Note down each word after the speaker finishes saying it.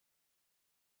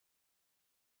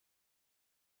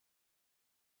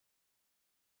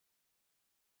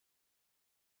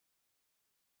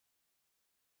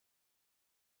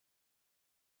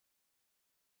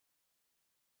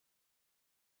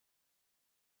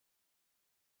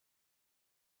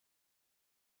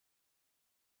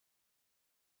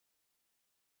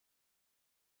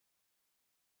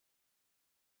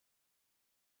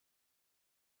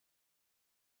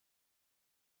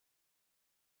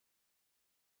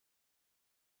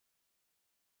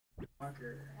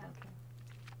marker.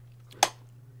 Okay.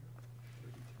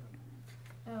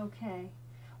 Okay.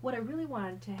 What I really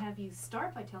wanted to have you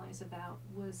start by telling us about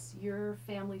was your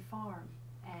family farm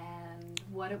and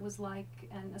what it was like,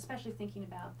 and especially thinking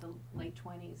about the late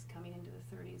 20s coming into the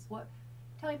 30s. Tell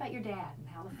me about your dad and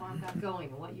how the farm got going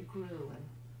and what you grew and all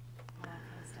that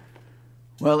kind of stuff.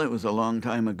 Well, it was a long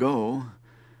time ago,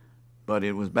 but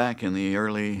it was back in the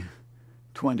early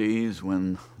 20s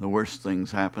when the worst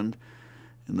things happened.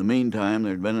 In the meantime,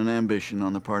 there had been an ambition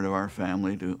on the part of our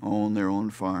family to own their own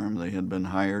farm. They had been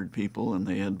hired people and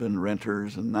they had been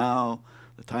renters, and now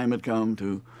the time had come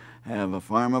to have a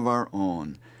farm of our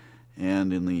own.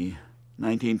 And in the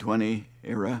 1920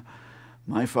 era,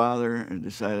 my father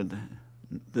decided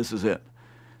this is it.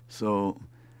 So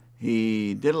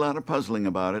he did a lot of puzzling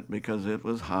about it because it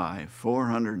was high,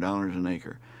 $400 an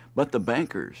acre. But the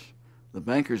bankers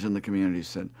in the community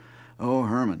said, "Oh,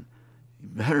 Herman, you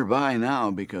better buy now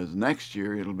because next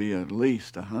year it'll be at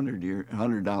least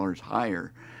 $100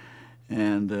 higher."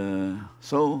 And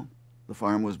so the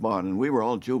farm was bought, and we were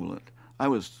all jubilant. I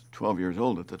was 12 years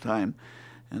old at the time,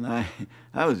 and I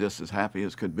was just as happy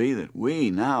as could be that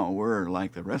we now were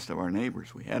like the rest of our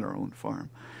neighbors. We had our own farm.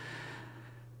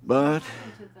 But what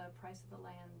happened to the price of the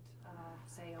land,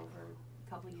 say, over a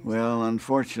couple of years? Well,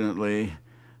 unfortunately,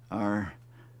 our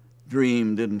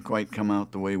dream didn't quite come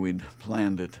out the way we'd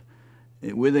planned it.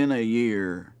 Within a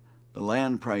year, the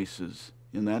land prices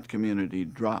in that community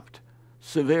dropped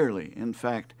severely. In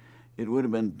fact, it would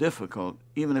have been difficult,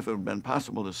 even if it had been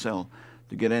possible to sell,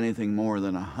 to get anything more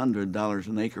than $100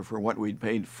 an acre for what we'd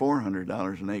paid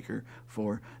 $400 an acre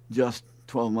for just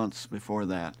 12 months before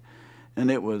that.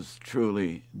 And it was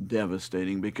truly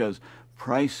devastating because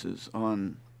prices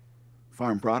on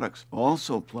farm products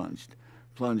also plunged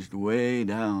way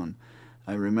down.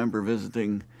 I remember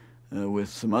visiting with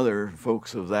some other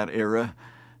folks of that era,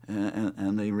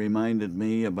 and they reminded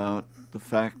me about the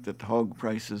fact that hog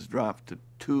prices dropped to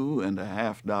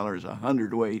 $2.50 a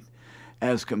hundredweight,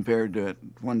 as compared to at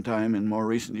one time in more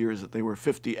recent years that they were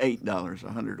 $58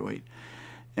 a hundredweight,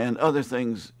 and other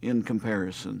things in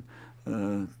comparison.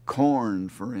 Corn,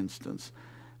 for instance,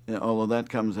 although that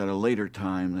comes at a later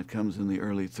time, that comes in the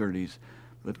early 30s,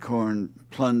 but corn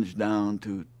plunged down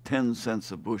to 10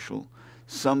 cents a bushel.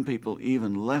 Some people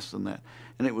even less than that.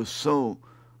 And it was so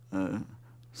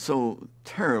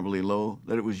terribly low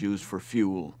that it was used for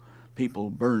fuel. People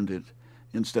burned it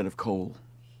instead of coal.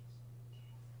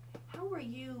 How were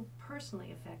you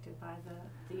personally affected by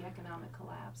the economic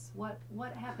collapse? What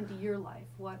happened to your life?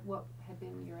 What had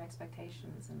been your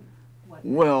expectations and what?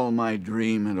 Well, my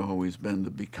dream had always been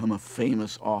to become a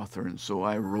famous author, and so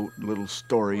I wrote little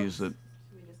stories that... Should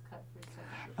we just cut for a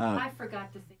second? I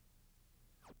forgot to think.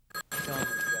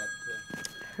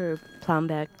 Her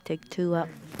Plambeck, take 2 up.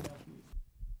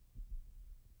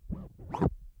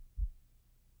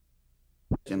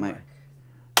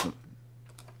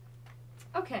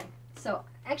 Okay, so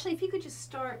actually, if you could just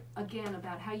start again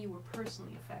about how you were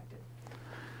personally affected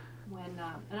when,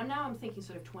 and now I'm thinking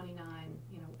sort of 29,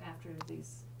 after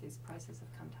these prices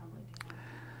have come tumbling down.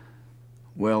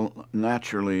 Well,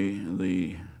 naturally,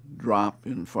 the drop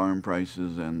in farm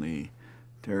prices and the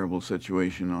terrible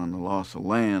situation on the loss of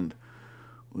land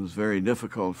was very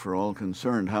difficult for all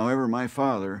concerned. However, my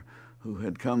father, who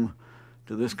had come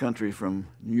to this country from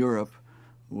Europe,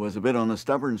 was a bit on the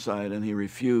stubborn side, and he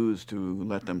refused to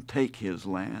let them take his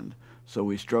land. So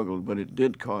we struggled, but it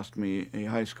did cost me a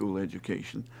high school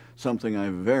education, something I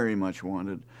very much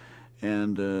wanted,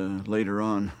 and later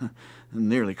on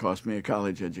nearly cost me a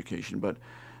college education. But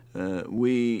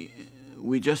we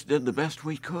just did the best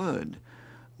we could.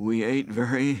 We ate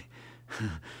very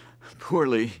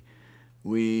poorly.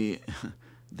 We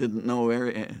didn't know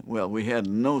we had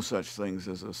no such things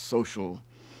as a social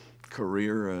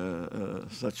career,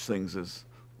 such things as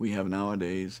we have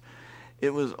nowadays.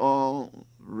 It was all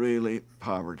really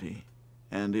poverty,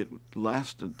 and it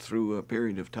lasted through a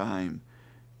period of time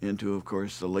into, of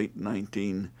course, the late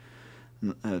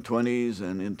 1920s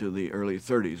and into the early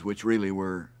 30s, which really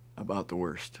were about the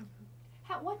worst.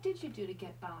 What did you do to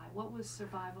get by? What was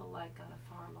survival like on a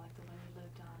farm like the one you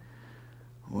lived on?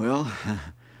 Well,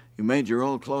 you made your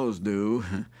old clothes do.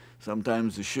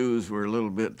 Sometimes the shoes were a little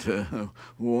bit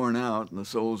worn out and the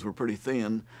soles were pretty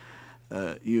thin.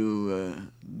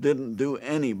 You didn't do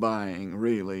any buying,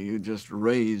 really. You just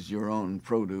raised your own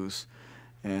produce,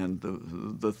 and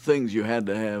the things you had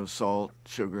to have, salt,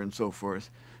 sugar, and so forth,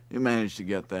 you managed to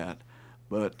get that.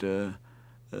 But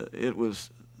it was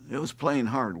plain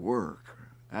hard work,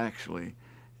 actually,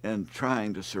 and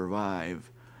trying to survive,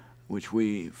 which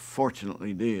we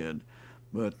fortunately did.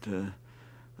 But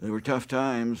they were tough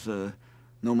times.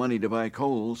 no money to buy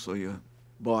coal, so you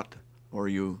bought or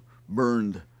you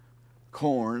burned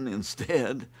corn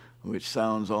instead, which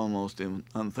sounds almost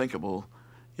unthinkable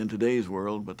in today's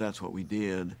world, but that's what we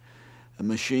did. The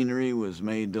machinery was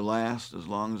made to last as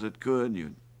long as it could.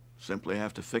 You simply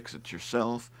have to fix it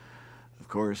yourself. Of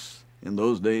course, in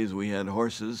those days we had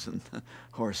horses, and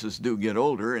horses do get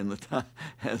older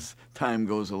as time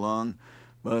goes along,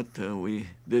 but we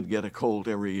did get a colt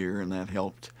every year, and that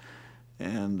helped.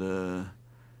 And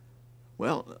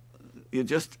well, you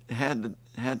just had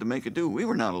to make it do. We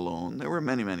were not alone. There were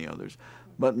many, many others,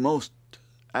 but most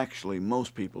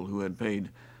people who had paid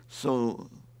so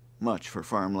much for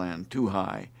farmland, too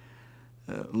high,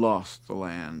 lost the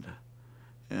land.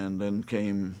 And then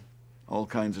came all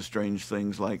kinds of strange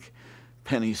things like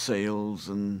penny sales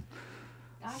and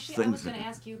Actually, things. I was going to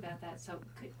ask you about that. So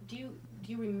do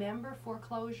you remember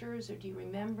foreclosures, or do you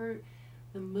remember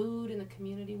the mood in the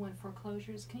community when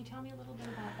foreclosures? Can you tell me a little bit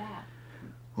about that?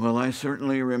 Well, I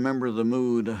certainly remember the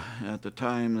mood at the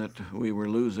time that we were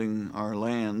losing our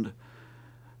land.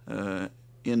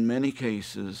 In many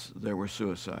cases, there were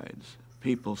suicides.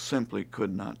 People simply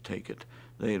could not take it.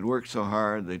 They had worked so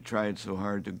hard, they tried so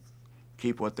hard to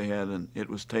keep what they had, and it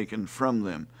was taken from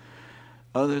them.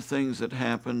 Other things that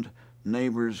happened,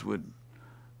 neighbors would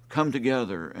come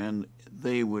together and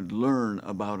they would learn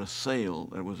about a sale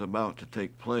that was about to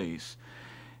take place,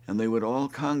 and they would all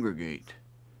congregate,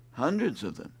 hundreds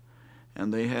of them,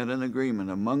 and they had an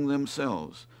agreement among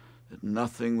themselves that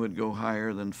nothing would go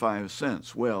higher than 5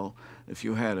 cents. Well, if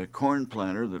you had a corn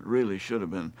planter that really should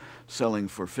have been selling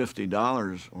for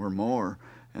 $50 or more,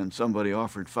 and somebody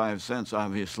offered 5 cents,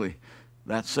 obviously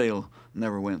that sale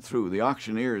never went through. The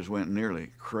auctioneers went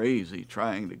nearly crazy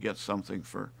trying to get something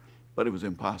but it was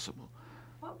impossible.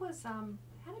 What was,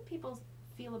 how did people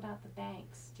feel about the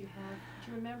banks? Do you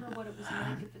remember what it was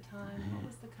like at the time? What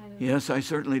was the kind of... Yes, I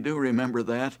certainly do remember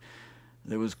that.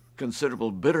 There was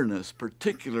considerable bitterness,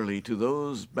 particularly to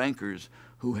those bankers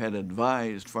who had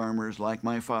advised farmers like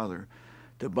my father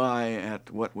to buy at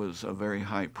what was a very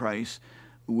high price,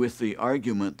 with the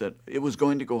argument that it was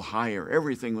going to go higher,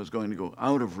 everything was going to go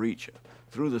out of reach,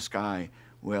 through the sky.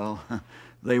 Well,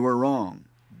 they were wrong,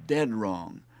 dead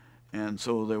wrong. And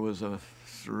so there was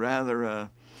rather a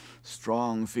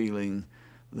strong feeling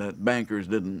that bankers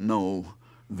didn't know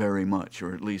very much,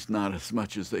 or at least not as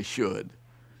much as they should.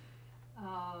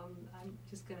 I'm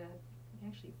just going to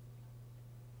actually,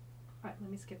 all right, let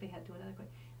me skip ahead to another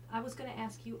question. I was going to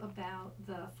ask you about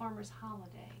the Farmer's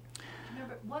Holiday. Do you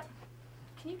remember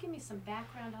can you give me some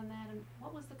background on that, and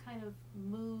what was the kind of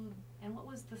mood, and what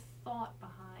was the thought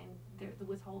behind the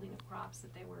withholding of crops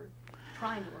that they were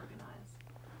trying to organize?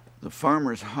 The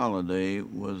Farmer's Holiday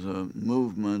was a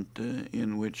movement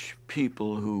in which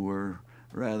people who were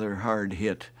rather hard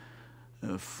hit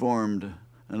formed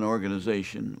an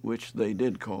organization which they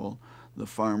did call the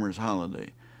Farmer's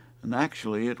Holiday. And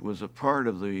actually it was a part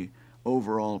of the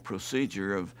overall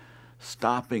procedure of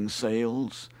stopping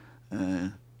sales,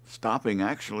 stopping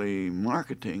actually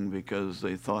marketing, because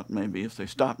they thought maybe if they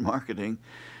stopped marketing,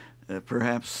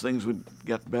 perhaps things would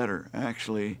get better.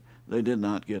 Actually, they did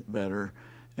not get better,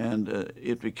 and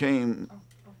it became...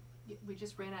 We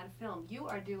just ran out of film. You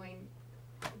are doing...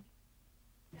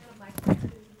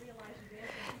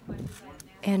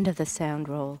 End of the sound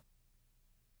roll.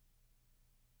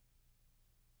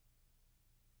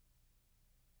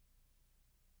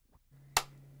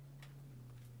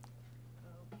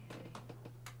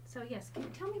 So yes, can you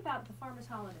tell me about the Farmer's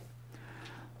Holiday?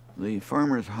 The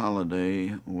Farmer's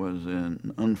Holiday was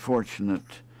an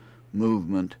unfortunate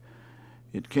movement.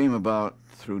 It came about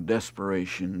through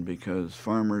desperation because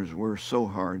farmers were so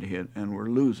hard hit and were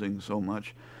losing so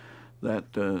much that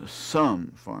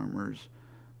some farmers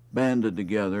banded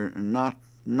together, not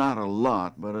a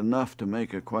lot, but enough to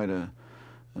make quite an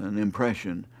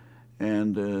impression.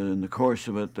 And in the course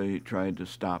of it, they tried to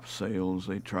stop sales.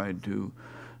 They tried to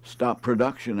stop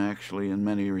production, actually, in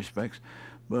many respects.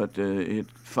 But it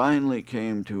finally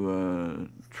came to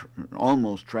an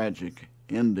almost tragic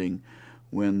ending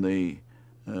when they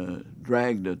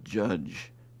dragged a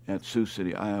judge at Sioux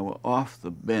City, Iowa, off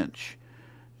the bench.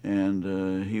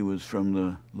 And he was from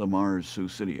the Lamar's Sioux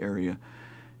City area.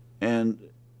 And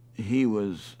he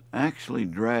was actually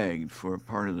dragged for a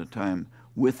part of the time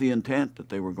with the intent that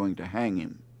they were going to hang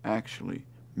him, actually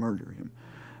murder him.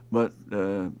 But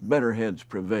better heads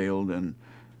prevailed, and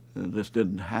this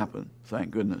didn't happen,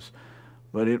 thank goodness.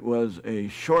 But it was a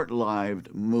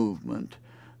short-lived movement.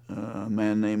 A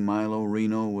man named Milo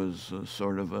Reno was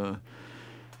sort of an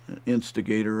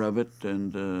instigator of it,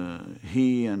 and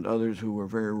he and others who were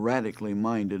very radically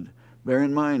minded. Bear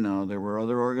in mind now, there were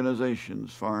other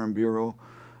organizations, Farm Bureau,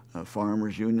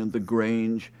 farmers union, the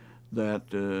Grange,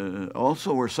 that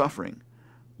also were suffering,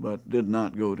 but did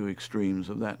not go to extremes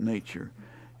of that nature.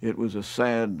 It was a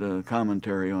sad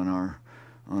commentary on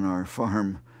our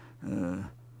farm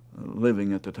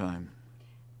living at the time.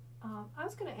 I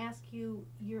was going to ask you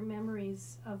your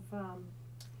memories of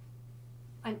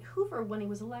and Hoover, when he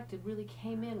was elected, really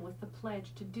came in with the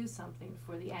pledge to do something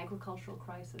for the agricultural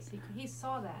crisis. He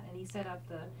saw that, and he set up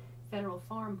the Federal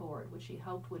Farm Board, which he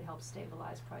hoped would help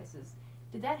stabilize prices.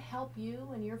 Did that help you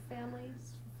and your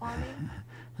family's farming?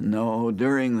 No,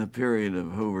 during the period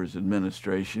of Hoover's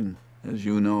administration, as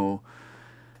you know,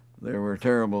 there were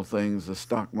terrible things. The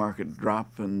stock market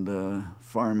dropped and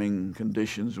farming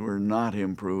conditions were not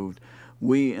improved.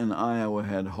 We in Iowa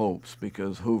had hopes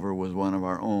because Hoover was one of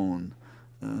our own,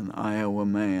 an Iowa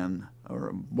man,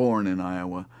 or born in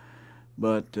Iowa.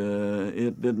 But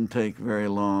it didn't take very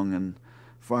long, and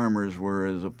farmers were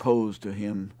as opposed to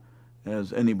him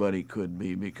as anybody could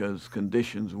be because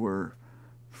conditions were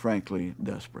frankly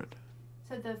desperate.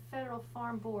 So the Federal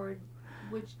Farm Board,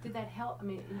 did that help? I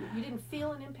mean, you didn't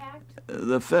feel an impact?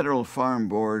 The Federal Farm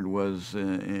Board was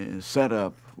set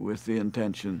up with the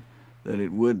intention that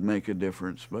it would make a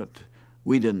difference, but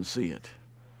we didn't see it.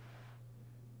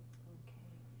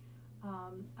 Okay.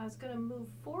 I was going to move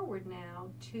forward now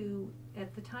to,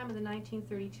 at the time of the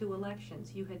 1932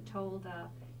 elections, you told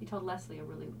Leslie a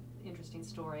really interesting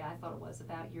story, I thought it was,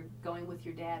 about your going with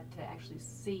your dad to actually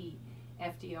see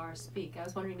FDR speak. I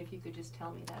was wondering if you could just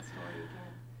tell me that story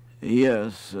again.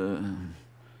 Yes,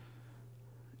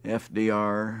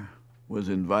 FDR was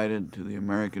invited to the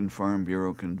American Farm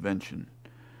Bureau Convention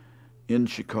in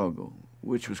Chicago,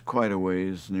 which was quite a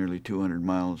ways, nearly 200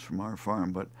 miles from our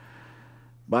farm. But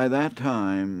by that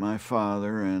time, my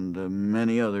father and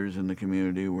many others in the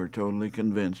community were totally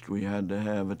convinced we had to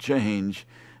have a change,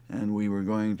 and we were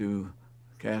going to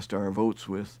cast our votes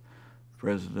with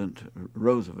President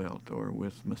Roosevelt, or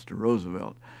with Mr.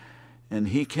 Roosevelt. And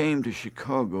he came to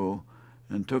Chicago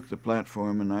and took the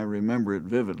platform, and I remember it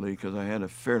vividly because I had a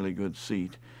fairly good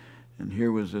seat. And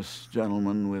here was this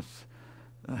gentleman with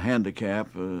a handicap,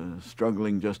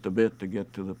 struggling just a bit to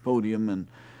get to the podium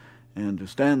and to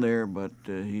stand there, but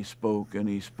he spoke, and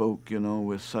he spoke, you know,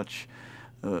 with such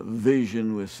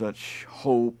vision, with such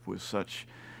hope, with such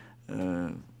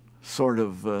sort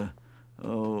of,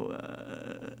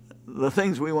 the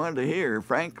things we wanted to hear,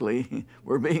 frankly,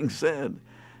 were being said.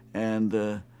 And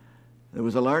there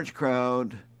was a large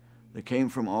crowd that came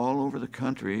from all over the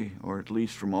country, or at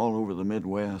least from all over the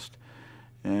Midwest,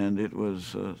 and it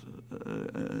was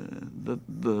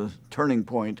the turning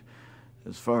point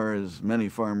as far as many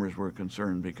farmers were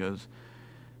concerned, because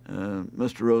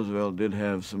Mr. Roosevelt did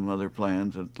have some other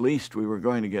plans. At least we were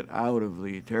going to get out of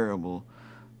the terrible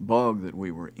bog that we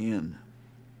were in.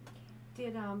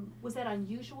 Was that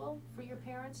unusual for your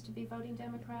parents to be voting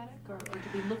Democratic, or to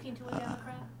be looking to a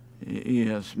Democrat?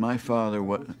 Yes, my father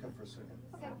was.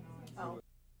 Okay. Oh.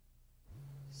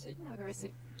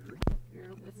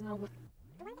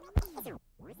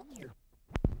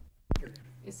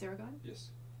 Is Sarah going?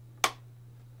 Yes.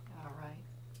 All right.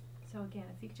 So again,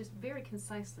 if you could just very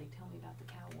concisely tell me about the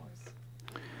cow wars.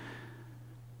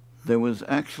 There was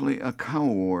actually a cow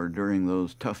war during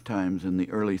those tough times in the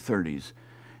early 30s.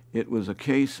 It was a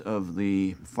case of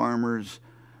the farmers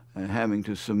having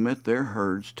to submit their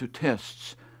herds to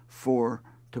tests for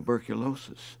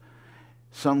tuberculosis.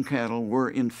 Some cattle were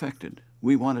infected.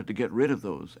 We wanted to get rid of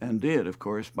those, and did, of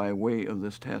course, by way of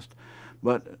this test.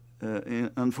 But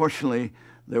unfortunately,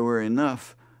 there were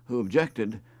enough who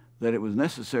objected that it was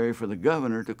necessary for the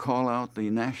governor to call out the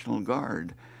National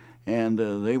Guard. And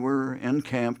they were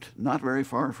encamped not very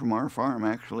far from our farm,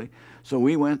 actually. So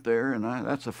we went there, and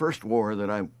that's the first war that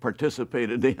I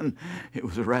participated in. It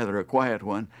was rather a quiet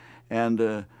one.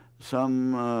 And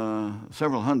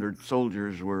several hundred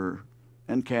soldiers were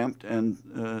encamped and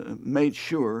made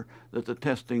sure that the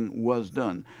testing was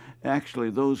done.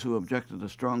 Actually, those who objected the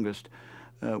strongest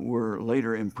were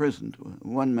later imprisoned.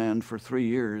 One man for 3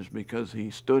 years because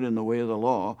he stood in the way of the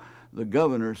law. The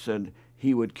governor said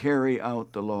he would carry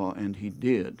out the law, and he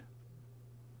did.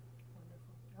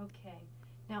 Wonderful. Okay.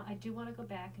 Now, I do want to go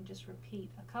back and just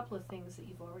repeat a couple of things that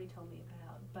you've already told me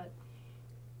about, but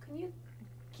can you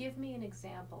give me an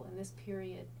example in this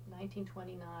period,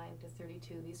 1929 to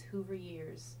 32, these Hoover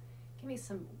years? Give me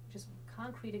some just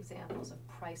concrete examples of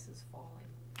prices falling.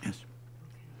 Yes.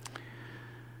 Okay.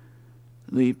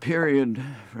 The period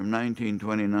from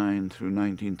 1929 through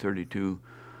 1932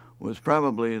 was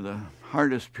probably the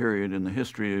hardest period in the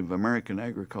history of American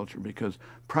agriculture because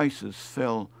prices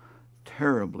fell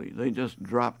terribly. They just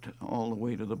dropped all the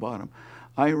way to the bottom.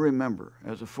 I remember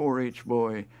as a 4-H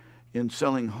boy in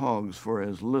selling hogs for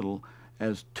as little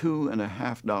as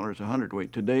 $2.50 a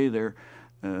hundredweight. Today they're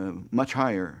much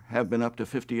higher, have been up to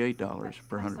 $58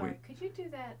 per hundredweight. Sorry, could you do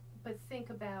that, but think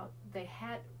about they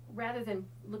had, rather than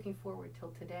looking forward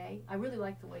till today, I really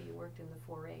like the way you worked in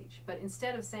the 4-H, but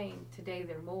instead of saying today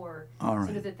they're more, sort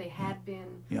of that they had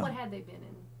been, what had they been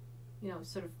in, you know,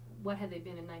 sort of what had they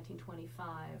been in 1925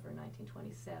 or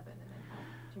 1927, and then how,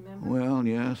 do you remember? Well,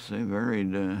 yes, they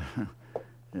varied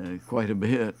quite a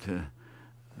bit. I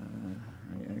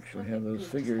actually have those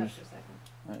figures.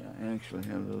 I actually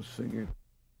have those figures.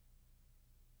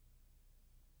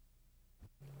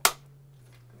 Great.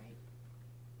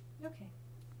 Okay.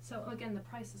 So again, the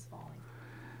price is falling.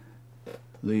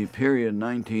 The period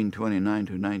 1929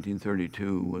 to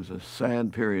 1932 was a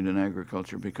sad period in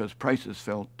agriculture because prices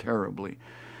fell terribly.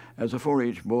 As a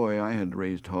 4-H boy, I had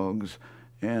raised hogs,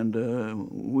 and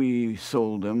we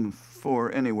sold them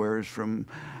for anywhere from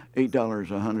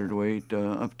 $8 a hundredweight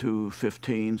up to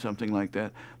 $15, something like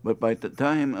that. But by the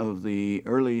time of the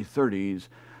early 30s,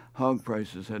 hog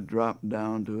prices had dropped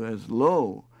down to as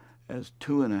low as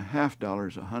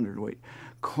 $2.50 a hundredweight.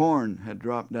 Corn had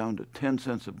dropped down to 10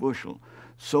 cents a bushel,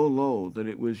 so low that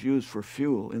it was used for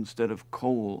fuel instead of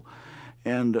coal.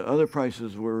 And other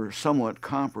prices were somewhat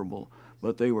comparable,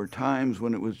 but they were times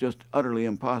when it was just utterly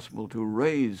impossible to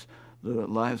raise the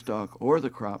livestock or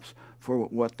the crops for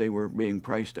what they were being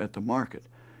priced at the market.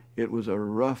 It was a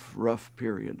rough, rough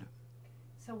period.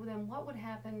 So then what would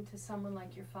happen to someone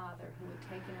like your father who had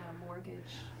taken out a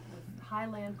mortgage with high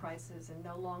land prices and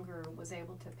no longer was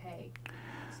able to pay?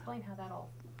 Explain how that all...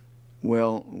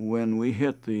 Well, when we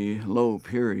hit the low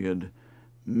period,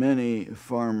 many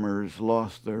farmers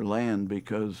lost their land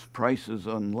because prices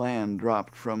on land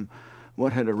dropped from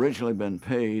what had originally been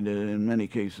paid, in many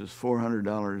cases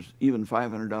 $400, even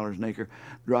 $500 an acre,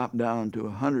 dropped down to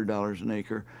 $100 an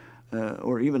acre,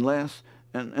 or even less,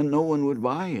 and no one would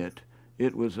buy it.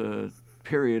 It was a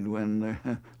period when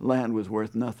the land was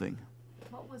worth nothing.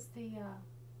 What was the,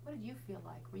 what did you feel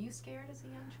like? Were you scared as a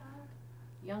young child?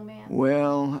 Young man?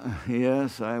 Well,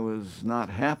 yes, I was not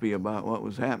happy about what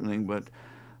was happening, but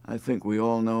I think we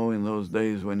all know in those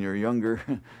days when you're younger,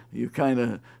 you kind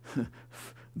of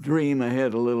dream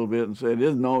ahead a little bit and say, it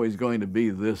isn't always going to be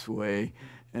this way,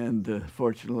 and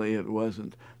fortunately it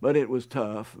wasn't. But it was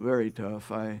tough, very tough.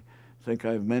 I think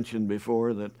I've mentioned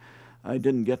before that I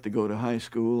didn't get to go to high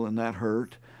school, and that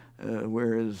hurt,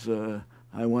 whereas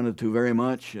I wanted to very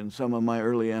much, and some of my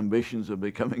early ambitions of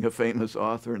becoming a famous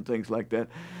author and things like that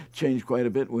changed quite a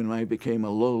bit when I became a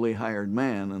lowly hired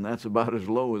man, and that's about as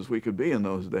low as we could be in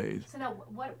those days. So now,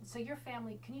 so your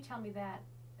family, can you tell me that,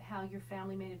 how your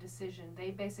family made a decision?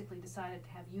 They basically decided to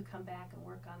have you come back and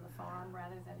work on the farm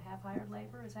rather than have hired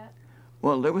labor, is that?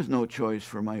 Well, there was no choice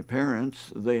for my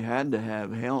parents. They had to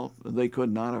have help. They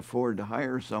could not afford to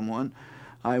hire someone.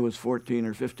 I was 14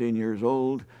 or 15 years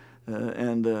old,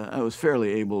 and I was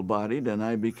fairly able-bodied, and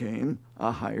I became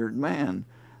a hired man.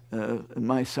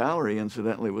 My salary,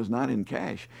 incidentally, was not in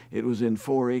cash. It was in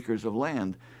 4 acres of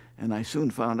land. And I soon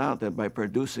found out that by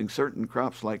producing certain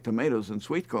crops like tomatoes and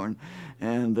sweet corn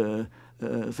and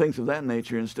things of that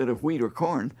nature instead of wheat or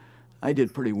corn, I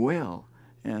did pretty well.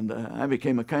 And I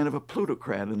became a kind of a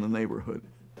plutocrat in the neighborhood.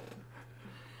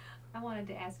 I wanted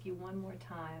to ask you one more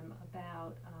time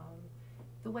about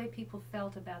the way people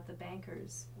felt about the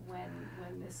bankers when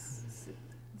this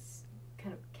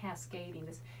kind of cascading.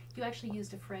 You actually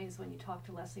used a phrase when you talked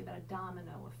to Leslie about a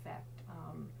domino effect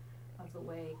of the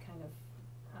way kind of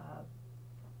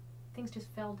things just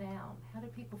fell down. How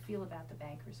did people feel about the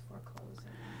bankers foreclosing?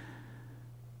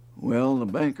 Well, the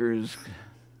bankers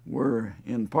were,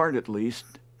 in part at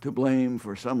least, to blame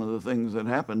for some of the things that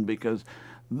happened because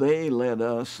they led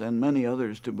us and many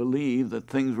others to believe that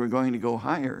things were going to go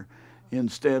higher.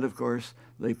 Instead, of course,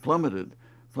 they plummeted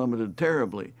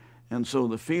terribly. And so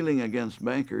the feeling against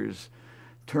bankers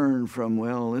turned from,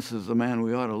 well, this is the man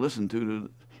we ought to listen to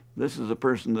this is a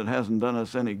person that hasn't done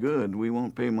us any good. We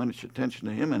won't pay much attention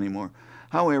to him anymore.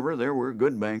 However, there were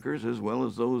good bankers as well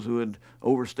as those who had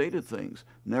overstated things.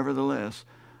 Nevertheless,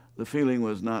 the feeling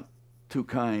was not too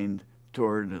kind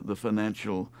toward the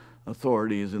financial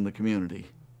authorities in the community.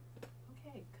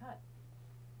 Okay, cut.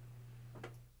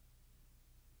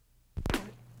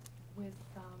 With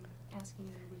asking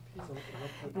you to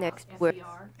repeat Next,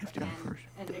 FDR first.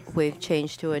 We've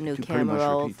changed to a new camera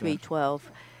roll,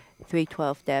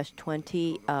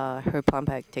 312-20. Her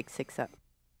Plambeck takes 6 up.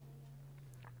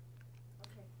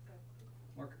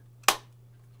 Okay,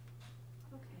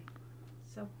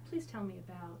 so please tell me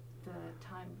about the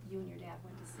time you and your dad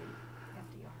went to see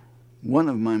FDR. One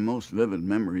of my most vivid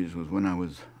memories was when I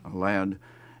was a lad,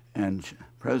 And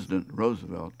President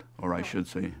Roosevelt, or I should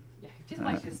say, Yeah, just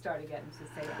like to start again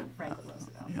to say Franklin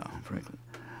Roosevelt. yeah, Franklin.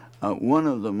 One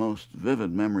of the most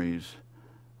vivid memories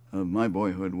of my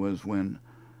boyhood was when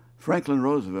Franklin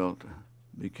Roosevelt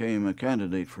became a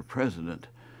candidate for president,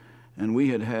 and we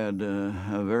had had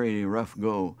a very rough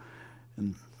go.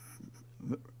 And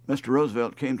Mr.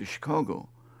 Roosevelt came to Chicago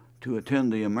to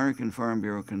attend the American Farm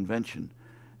Bureau Convention,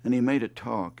 and he made a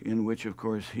talk in which, of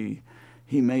course, he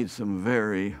made some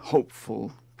very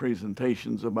hopeful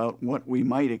presentations about what we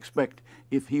might expect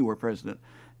if he were president.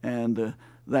 And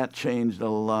that changed a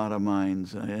lot of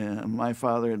minds. My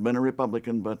father had been a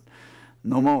Republican, but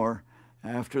no more.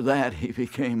 After that, he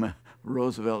became a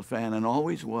Roosevelt fan, and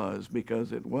always was,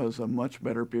 because it was a much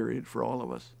better period for all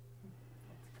of us.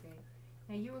 That's great.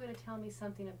 Now, you were going to tell me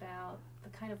something about the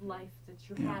kind of life that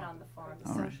you Yeah. had on the farm, the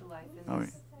All right. social life in All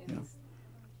this. right. In Yeah. this.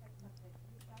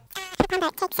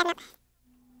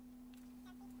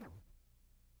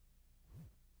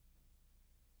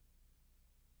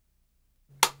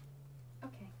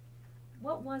 Okay.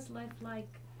 What was life like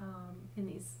in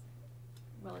these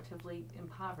relatively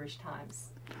impoverished times?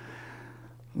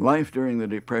 Life during the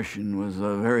Depression was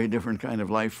a very different kind of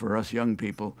life for us young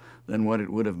people than what it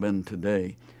would have been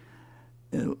today.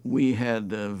 We had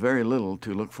very little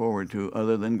to look forward to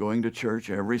other than going to church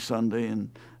every Sunday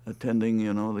and attending,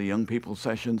 the young people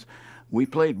sessions. We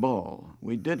played ball.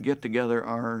 We did get together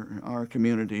our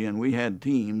community, and we had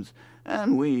teams,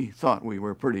 and we thought we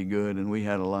were pretty good, and we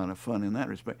had a lot of fun in that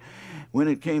respect. When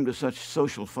it came to such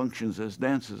social functions as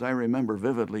dances, I remember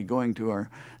vividly going to our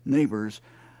neighbors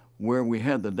where we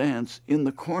had the dance in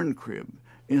the corn crib,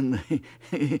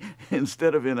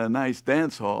 instead of in a nice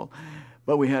dance hall.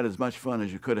 But we had as much fun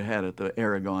as you could have had at the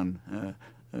Aragon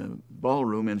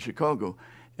ballroom in Chicago.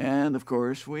 And of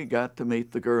course, we got to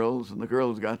meet the girls, and the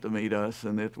girls got to meet us,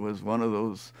 and it was one of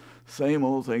those same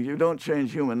old things. You don't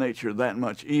change human nature that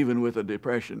much, even with a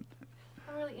depression.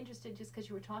 I'm really interested, just because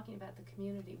you were talking about the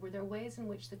community. Were there ways in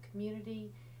which the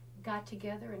community got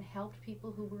together and helped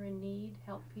people who were in need,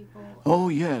 helped people? Oh,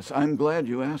 yes. I'm glad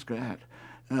you asked that.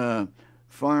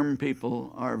 Farm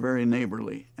people are very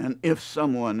neighborly, and if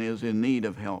someone is in need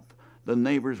of help, the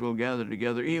neighbors will gather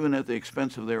together, even at the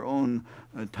expense of their own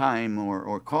time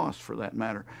or cost, for that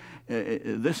matter.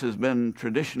 This has been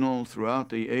traditional throughout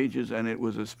the ages, and it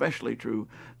was especially true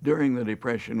during the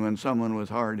Depression when someone was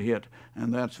hard hit.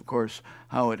 And that's, of course,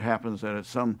 how it happens that at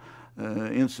some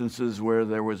instances where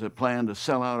there was a plan to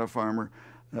sell out a farmer,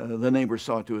 the neighbors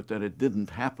saw to it that it didn't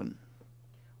happen.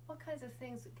 What kinds of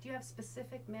things, do you have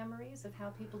specific memories of how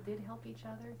people did help each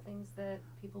other, things that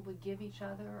people would give each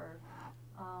other, or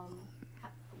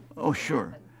Oh,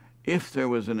 sure. If there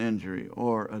was an injury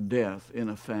or a death in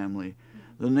a family,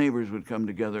 the neighbors would come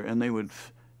together and they would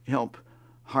help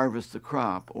harvest the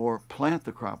crop or plant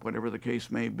the crop, whatever the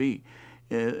case may be.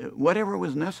 Whatever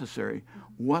was necessary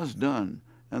was done,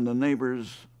 and the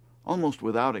neighbors, almost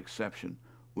without exception,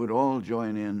 would all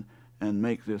join in and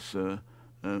make this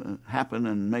happen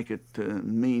and make it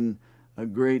mean a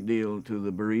great deal to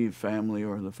the bereaved family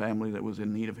or the family that was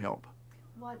in need of help.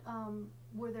 What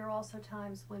were there also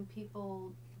times when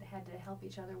people had to help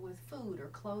each other with food or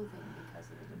clothing because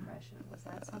of the Depression? Was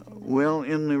that something that Well,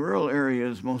 in the rural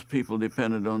areas, most people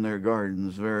depended on their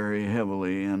gardens very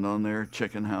heavily, and on their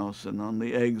chicken house, and on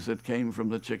the eggs that came from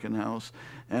the chicken house,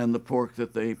 and the pork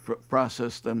that they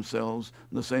processed themselves.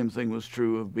 The same thing was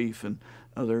true of beef and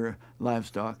other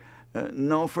livestock.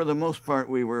 No, for the most part,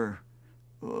 we were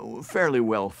fairly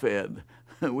well fed.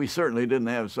 We certainly didn't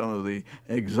have some of the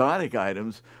exotic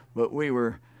items, but we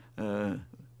were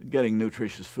getting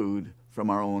nutritious food from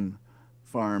our own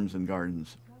farms and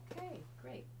gardens. Okay,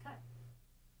 great. Cut.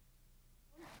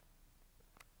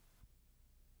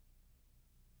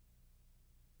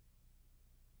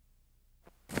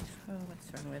 Oh,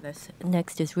 what's wrong with us?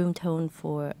 Next is room tone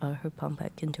for her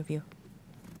Plambeck interview.